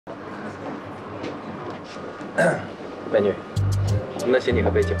美女，那请你喝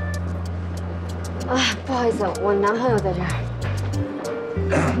杯酒。哎，不好意思，我男朋友在这儿。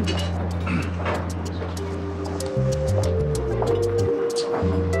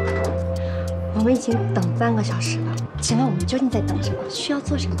我们已经等半个小时了，请问我们究竟在等什么？需要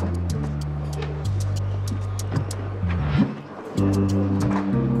做什么？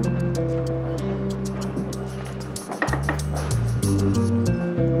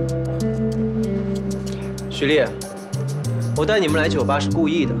徐丽，我带你们来酒吧是故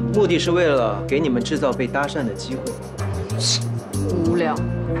意的，目的是为了给你们制造被搭讪的机会。无聊。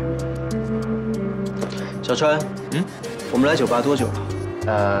小川，我们来酒吧多久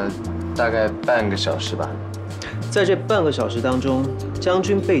了？大概半个小时吧。在这半个小时当中，将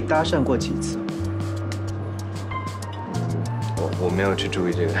军被搭讪过几次？我没有去注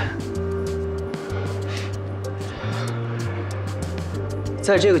意这个。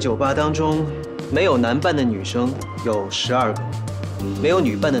在这个酒吧当中，没有男伴的女生有12个，没有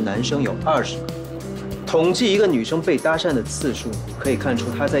女伴的男生有20个。统计一个女生被搭讪的次数，可以看出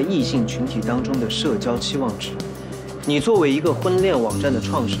她在异性群体当中的社交期望值。你作为一个婚恋网站的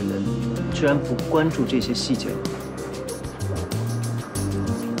创始人，居然不关注这些细节吗？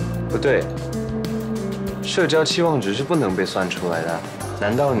不对，社交期望值是不能被算出来的。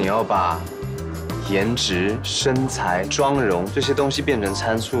难道你要把颜值、身材、妆容这些东西变成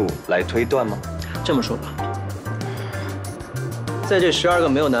参数来推断吗？这么说吧，在这12个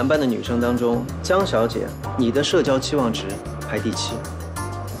没有男伴的女生当中，江小姐，你的社交期望值排第7。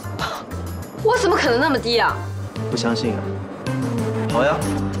我怎么可能那么低啊？不相信啊？好呀，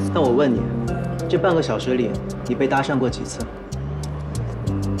那我问你，这半个小时里，你被搭讪过几次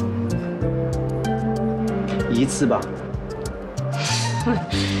？1次吧。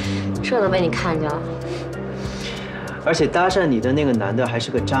这都被你看见了。而且搭讪你的那个男的还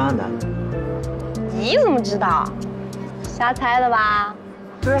是个渣男。你怎么知道？瞎猜的吧？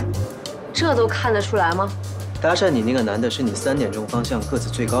不是，这都看得出来吗？搭讪你那个男的是你3点钟方向个子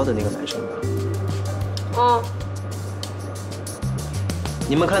最高的那个男生吧？嗯。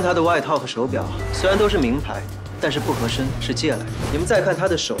你们看他的外套和手表，虽然都是名牌，但是不合身，是借来的。你们再看他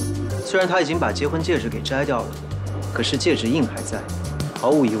的手，虽然他已经把结婚戒指给摘掉了，可是戒指印还在，毫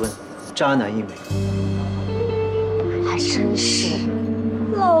无疑问，渣男一枚。还真是。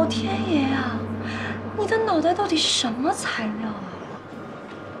老天爷啊！你的脑袋到底是什么材料啊？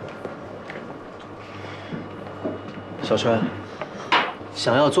小川，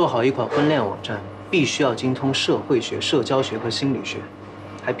想要做好一款婚恋网站，必须要精通社会学、社交学和心理学，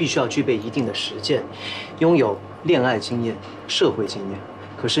还必须要具备一定的实践，拥有恋爱经验、社会经验。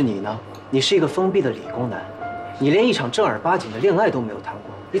可是你呢？你是一个封闭的理工男，你连一场正儿八经的恋爱都没有谈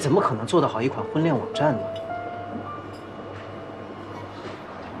过，你怎么可能做得好一款婚恋网站呢？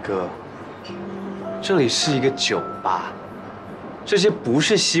哥，这里是一个酒吧，这些不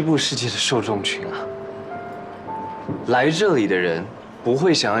是西部世界的受众群啊。来这里的人不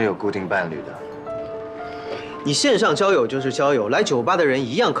会想要有固定伴侣的。你线上交友就是交友，来酒吧的人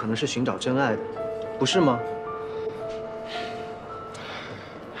一样可能是寻找真爱的，不是吗？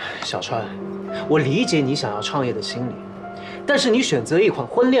小川，我理解你想要创业的心理，但是你选择一款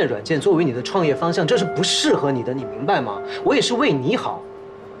婚恋软件作为你的创业方向，这是不适合你的，你明白吗？我也是为你好。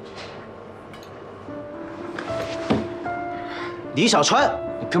李小川，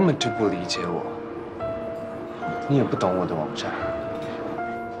你根本就不理解我，你也不懂我的网站。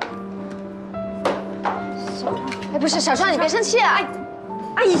哎，不是，小川，你别生气啊！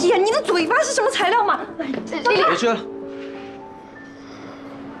哎呀，你的嘴巴是什么材料嘛？别追了。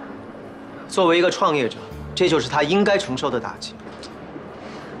作为一个创业者，这就是他应该承受的打击。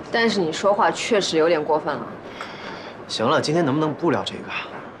但是你说话确实有点过分了。行了，今天能不能不聊这个？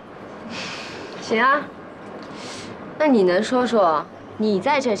行啊。那你能说说你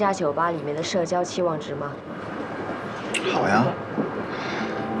在这家酒吧里面的社交期望值吗？好呀。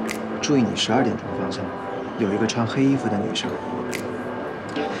注意你12点钟方向，有一个穿黑衣服的女生，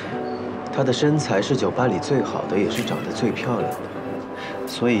她的身材是酒吧里最好的，也是长得最漂亮的，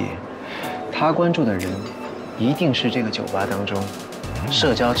所以她关注的人一定是这个酒吧当中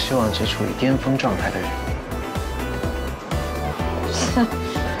社交期望值处于巅峰状态的人。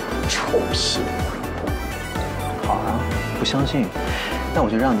臭屁！好啊，不相信，那我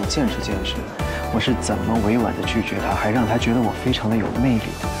就让你见识见识，我是怎么委婉地拒绝他，还让他觉得我非常的有魅力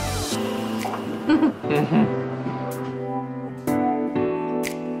的。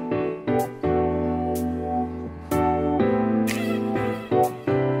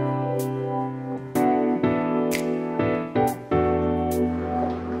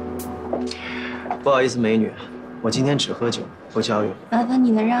不好意思，美女，我今天只喝酒，不交友。麻烦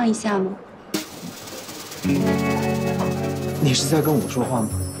你能让一下吗？你是在跟我说话吗？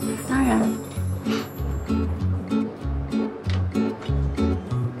当然。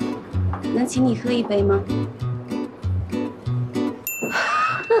能请你喝一杯吗？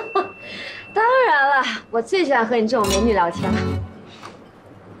当然了，我最喜欢和你这种美女聊天了。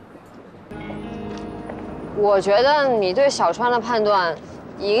我觉得你对小川的判断，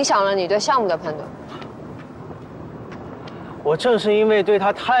影响了你对项目的判断。我正是因为对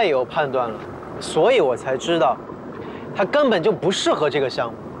他太有判断了，所以我才知道，他根本就不适合这个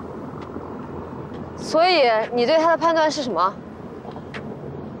项目。所以你对他的判断是什么？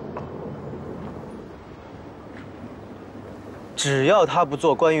只要他不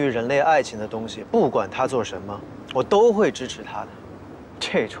做关于人类爱情的东西，不管他做什么，我都会支持他的。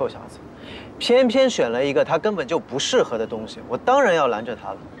这臭小子，偏偏选了一个他根本就不适合的东西，我当然要拦着他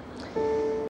了。